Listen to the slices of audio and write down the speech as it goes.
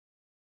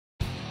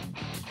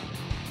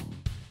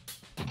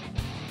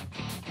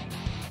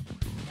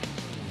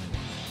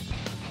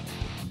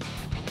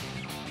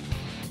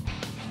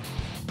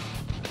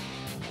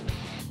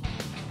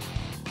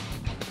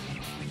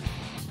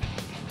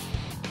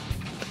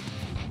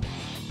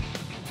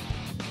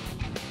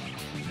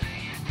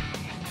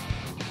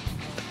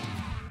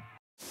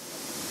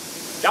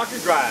Dr.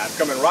 Drive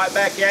coming right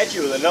back at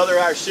you with another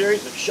of our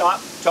series of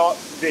Shop Talk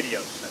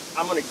videos.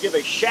 I'm going to give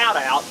a shout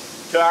out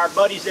to our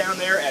buddies down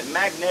there at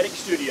Magnetic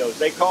Studios.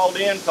 They called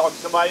in, talked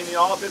to somebody in the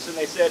office, and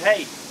they said,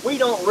 hey, we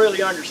don't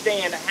really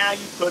understand how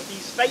you put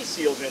these face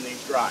seals in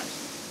these drives.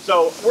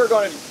 So we're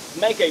going to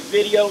make a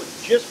video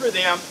just for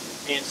them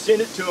and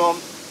send it to them,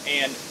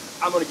 and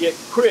I'm going to get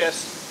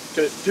Chris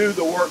to do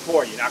the work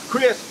for you. Now,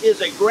 Chris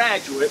is a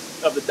graduate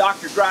of the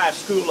Dr. Drive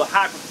School of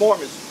High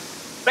Performance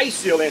Face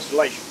Seal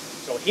Installation.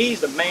 So he's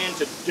the man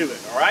to do it,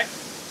 all right?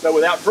 So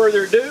without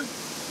further ado,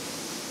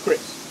 Chris.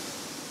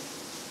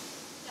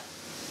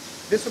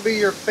 This will be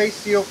your face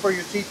seal for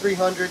your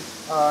T300,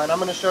 and I'm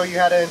going to show you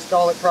how to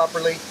install it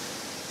properly.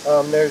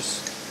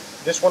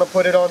 Just want to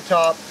put it on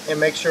top and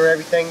make sure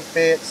everything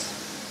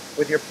fits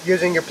with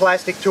using your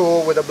plastic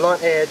tool with a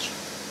blunt edge,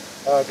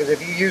 because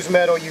if you use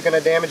metal, you're going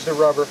to damage the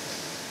rubber.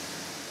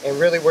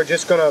 And really, we're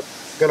just going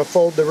to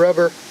fold the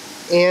rubber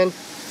in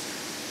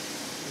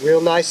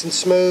real nice and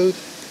smooth.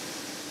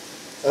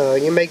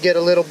 You may get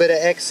a little bit of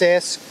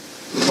excess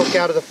hook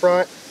out of the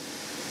front,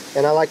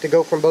 and I like to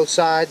go from both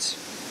sides.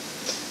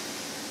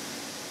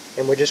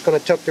 And we're just going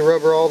to tuck the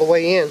rubber all the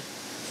way in.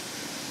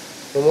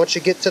 And once you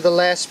get to the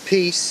last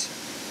piece,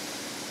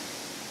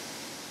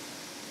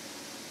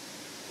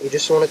 you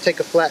just want to take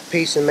a flat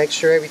piece and make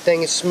sure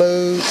everything is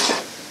smooth.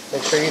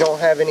 Make sure you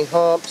don't have any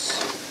humps.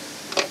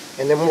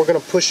 And then we're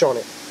going to push on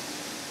it.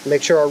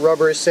 Make sure our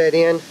rubber is set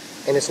in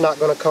and it's not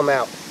going to come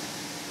out.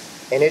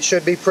 And it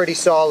should be pretty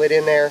solid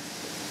in there.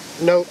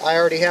 Note, I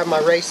already have my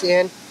race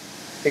in,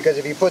 because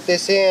if you put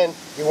this in,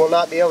 you will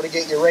not be able to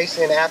get your race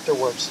in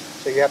afterwards.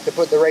 So you have to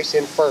put the race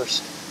in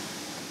first.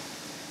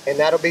 And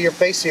that'll be your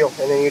face seal.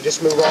 And then you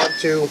just move on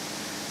to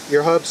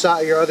your hub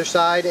side, your other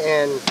side,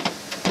 and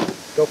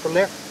go from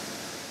there.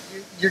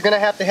 You're going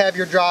to have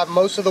your drive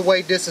most of the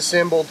way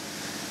disassembled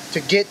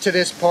to get to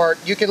this part.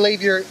 You can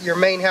leave your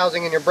main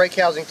housing and your brake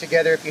housing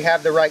together if you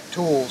have the right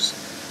tools.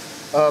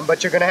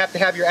 But you're going to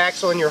have your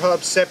axle and your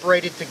hub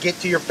separated to get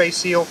to your face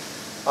seal.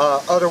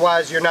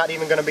 Otherwise, you're not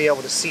even going to be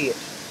able to see it.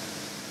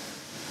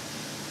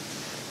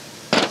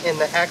 And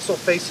the axle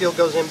face seal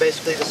goes in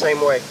basically the same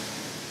way.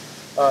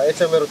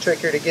 It's a little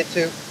trickier to get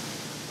to,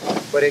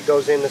 but it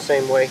goes in the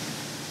same way.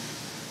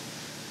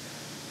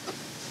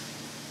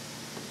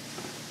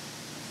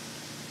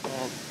 And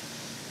I'm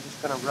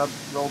just going to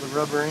roll the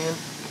rubber in.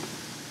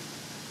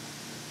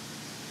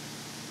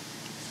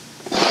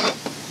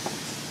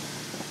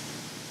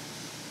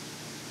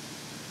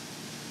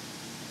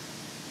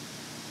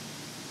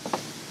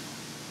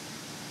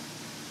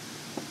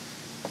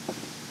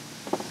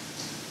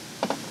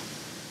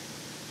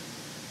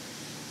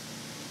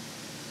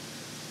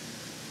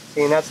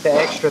 See, and that's the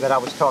extra that I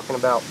was talking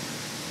about.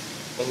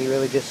 And you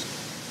really just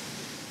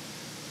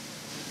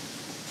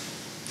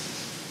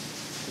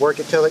work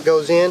it till it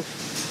goes in. And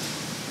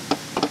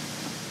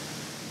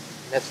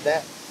that's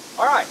that.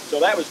 All right, so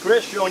that was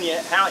Chris showing you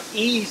how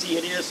easy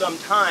it is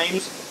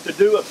sometimes to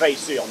do a face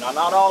seal. Now,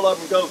 not all of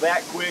them go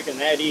that quick and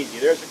that easy.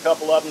 There's a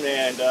couple of them,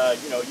 and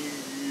you know,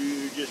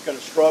 you're just going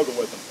to struggle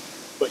with them.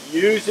 But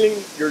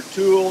using your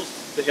tools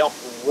to help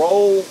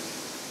roll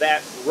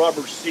that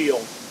rubber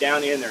seal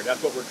down in there,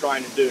 that's what we're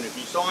trying to do. And if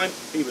you saw him,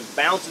 he was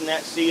bouncing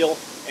that seal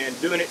and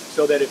doing it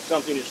so that if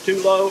something is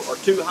too low or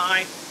too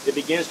high, it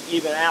begins to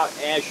even out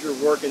as you're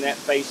working that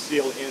face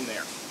seal in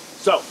there.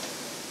 So,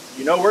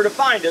 you know where to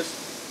find us.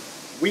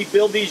 We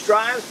build these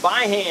drives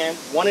by hand,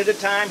 one at a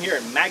time, here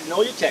in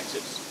Magnolia,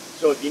 Texas.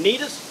 So if you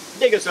need us,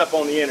 dig us up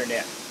on the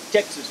internet.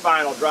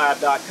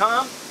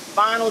 TexasFinalDrive.com,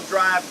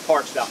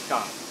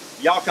 FinalDriveParts.com.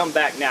 Y'all come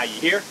back now,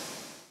 you hear?